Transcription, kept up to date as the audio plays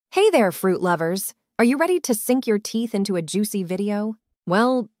Hey there, fruit lovers! Are you ready to sink your teeth into a juicy video?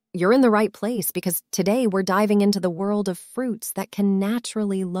 Well, you're in the right place because today we're diving into the world of fruits that can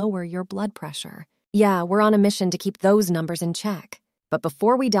naturally lower your blood pressure. Yeah, we're on a mission to keep those numbers in check. But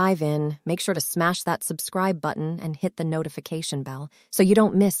before we dive in, make sure to smash that subscribe button and hit the notification bell so you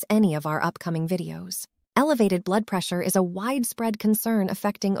don't miss any of our upcoming videos. Elevated blood pressure is a widespread concern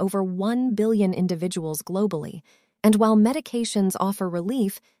affecting over 1 billion individuals globally. And while medications offer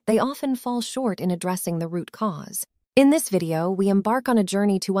relief, they often fall short in addressing the root cause. In this video, we embark on a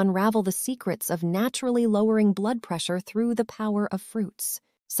journey to unravel the secrets of naturally lowering blood pressure through the power of fruits.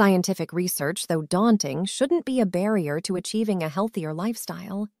 Scientific research, though daunting, shouldn't be a barrier to achieving a healthier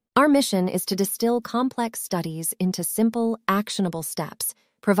lifestyle. Our mission is to distill complex studies into simple, actionable steps,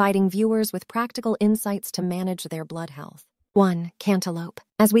 providing viewers with practical insights to manage their blood health. 1. Cantaloupe.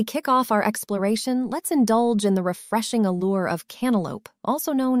 As we kick off our exploration, let's indulge in the refreshing allure of cantaloupe,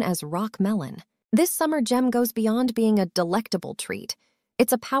 also known as rock melon. This summer gem goes beyond being a delectable treat.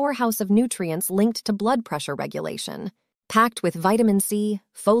 It's a powerhouse of nutrients linked to blood pressure regulation. Packed with vitamin C,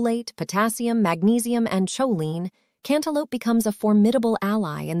 folate, potassium, magnesium, and choline, cantaloupe becomes a formidable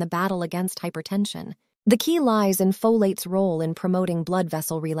ally in the battle against hypertension. The key lies in folate's role in promoting blood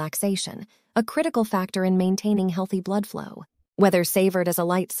vessel relaxation, a critical factor in maintaining healthy blood flow. Whether savored as a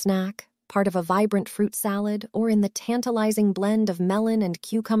light snack, part of a vibrant fruit salad, or in the tantalizing blend of melon and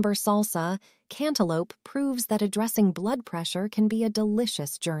cucumber salsa, cantaloupe proves that addressing blood pressure can be a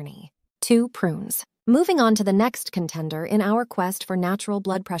delicious journey. 2. Prunes. Moving on to the next contender in our quest for natural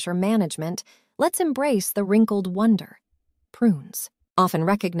blood pressure management, let's embrace the wrinkled wonder. Prunes. Often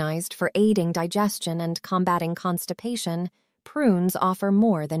recognized for aiding digestion and combating constipation, prunes offer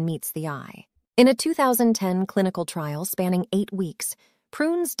more than meets the eye. In a 2010 clinical trial spanning 8 weeks,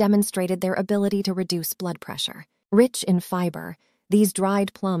 prunes demonstrated their ability to reduce blood pressure. Rich in fibre, these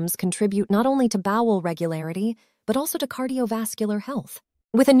dried plums contribute not only to bowel regularity, but also to cardiovascular health.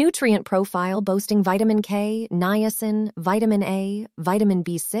 With a nutrient profile boasting vitamin K, niacin, vitamin A, vitamin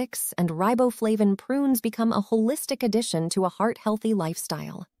B6, and riboflavin, prunes become a holistic addition to a heart-healthy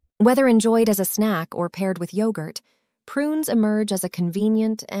lifestyle. Whether enjoyed as a snack or paired with yogurt, prunes emerge as a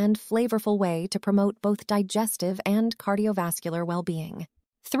convenient and flavorful way to promote both digestive and cardiovascular well-being.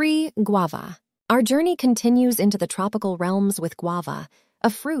 3. Guava. Our journey continues into the tropical realms with guava, a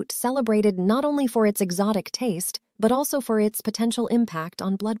fruit celebrated not only for its exotic taste, but also for its potential impact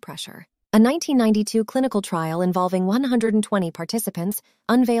on blood pressure. A 1992 clinical trial involving 120 participants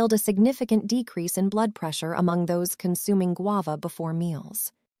unveiled a significant decrease in blood pressure among those consuming guava before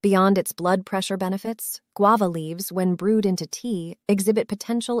meals. Beyond its blood pressure benefits, guava leaves, when brewed into tea, exhibit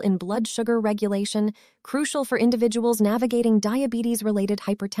potential in blood sugar regulation, crucial for individuals navigating diabetes-related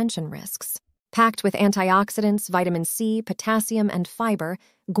hypertension risks. Packed with antioxidants, vitamin C, potassium, and fibre,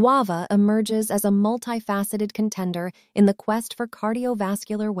 guava emerges as a multifaceted contender in the quest for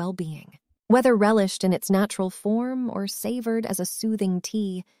cardiovascular well-being. Whether relished in its natural form or savored as a soothing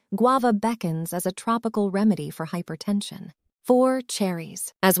tea, guava beckons as a tropical remedy for hypertension. 4.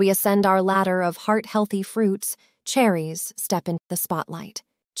 Cherries. As we ascend our ladder of heart-healthy fruits, cherries step into the spotlight.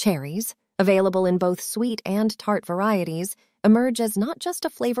 Cherries, available in both sweet and tart varieties, emerge as not just a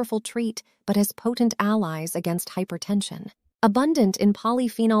flavorful treat, but as potent allies against hypertension. Abundant in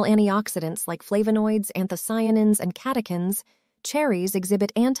polyphenol antioxidants like flavonoids, anthocyanins, and catechins, cherries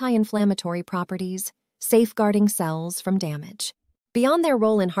exhibit anti-inflammatory properties, safeguarding cells from damage. Beyond their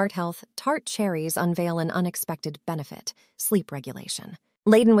role in heart health, tart cherries unveil an unexpected benefit: sleep regulation.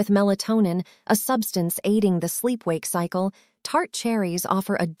 Laden with melatonin, a substance aiding the sleep-wake cycle, tart cherries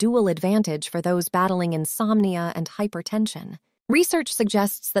offer a dual advantage for those battling insomnia and hypertension. Research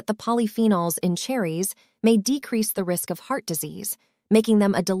suggests that the polyphenols in cherries may decrease the risk of heart disease, making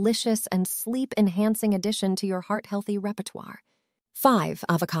them a delicious and sleep-enhancing addition to your heart-healthy repertoire. 5.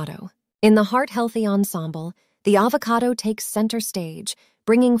 Avocado. In the heart-healthy ensemble, the avocado takes center stage,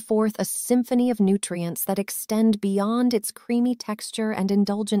 bringing forth a symphony of nutrients that extend beyond its creamy texture and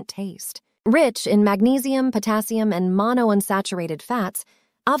indulgent taste. Rich in magnesium, potassium, and monounsaturated fats,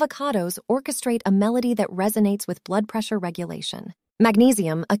 avocados orchestrate a melody that resonates with blood pressure regulation.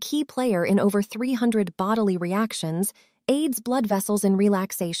 Magnesium, a key player in over 300 bodily reactions, aids blood vessels in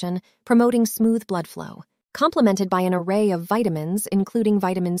relaxation, promoting smooth blood flow. Complemented by an array of vitamins, including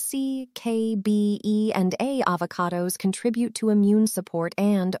vitamin C, K, B, E, and A, avocados contribute to immune support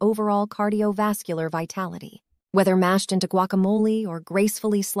and overall cardiovascular vitality. Whether mashed into guacamole or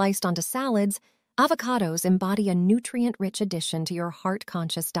gracefully sliced onto salads, avocados embody a nutrient-rich addition to your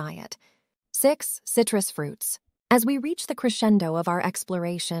heart-conscious diet. 6. Citrus fruits. As we reach the crescendo of our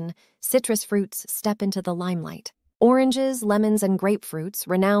exploration, citrus fruits step into the limelight. Oranges, lemons, and grapefruits,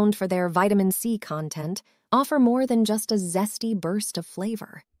 renowned for their vitamin C content, offer more than just a zesty burst of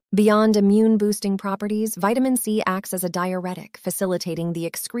flavor. Beyond immune-boosting properties, vitamin C acts as a diuretic, facilitating the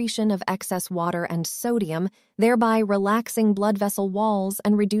excretion of excess water and sodium, thereby relaxing blood vessel walls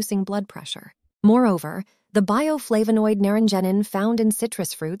and reducing blood pressure. Moreover, the bioflavonoid naringenin found in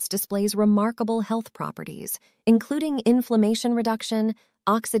citrus fruits displays remarkable health properties, including inflammation reduction,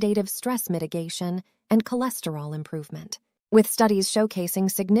 oxidative stress mitigation, and cholesterol improvement. With studies showcasing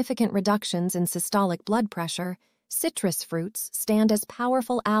significant reductions in systolic blood pressure, citrus fruits stand as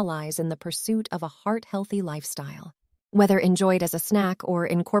powerful allies in the pursuit of a heart-healthy lifestyle. Whether enjoyed as a snack or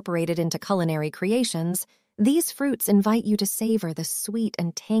incorporated into culinary creations, these fruits invite you to savor the sweet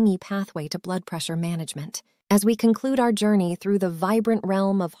and tangy pathway to blood pressure management. As we conclude our journey through the vibrant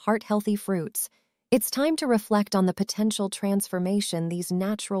realm of heart-healthy fruits, it's time to reflect on the potential transformation these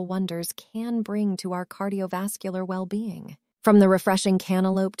natural wonders can bring to our cardiovascular well-being. From the refreshing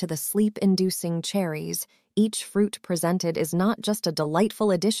cantaloupe to the sleep-inducing cherries, each fruit presented is not just a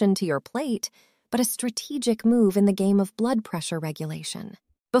delightful addition to your plate, but a strategic move in the game of blood pressure regulation.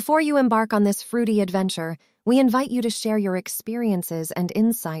 Before you embark on this fruity adventure, we invite you to share your experiences and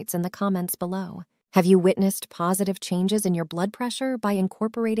insights in the comments below. Have you witnessed positive changes in your blood pressure by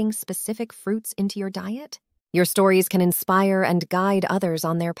incorporating specific fruits into your diet? Your stories can inspire and guide others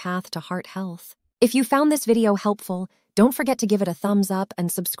on their path to heart health. If you found this video helpful, don't forget to give it a thumbs up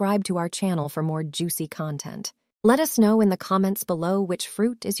and subscribe to our channel for more juicy content. Let us know in the comments below which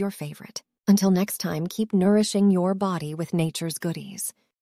fruit is your favorite. Until next time, keep nourishing your body with nature's goodies.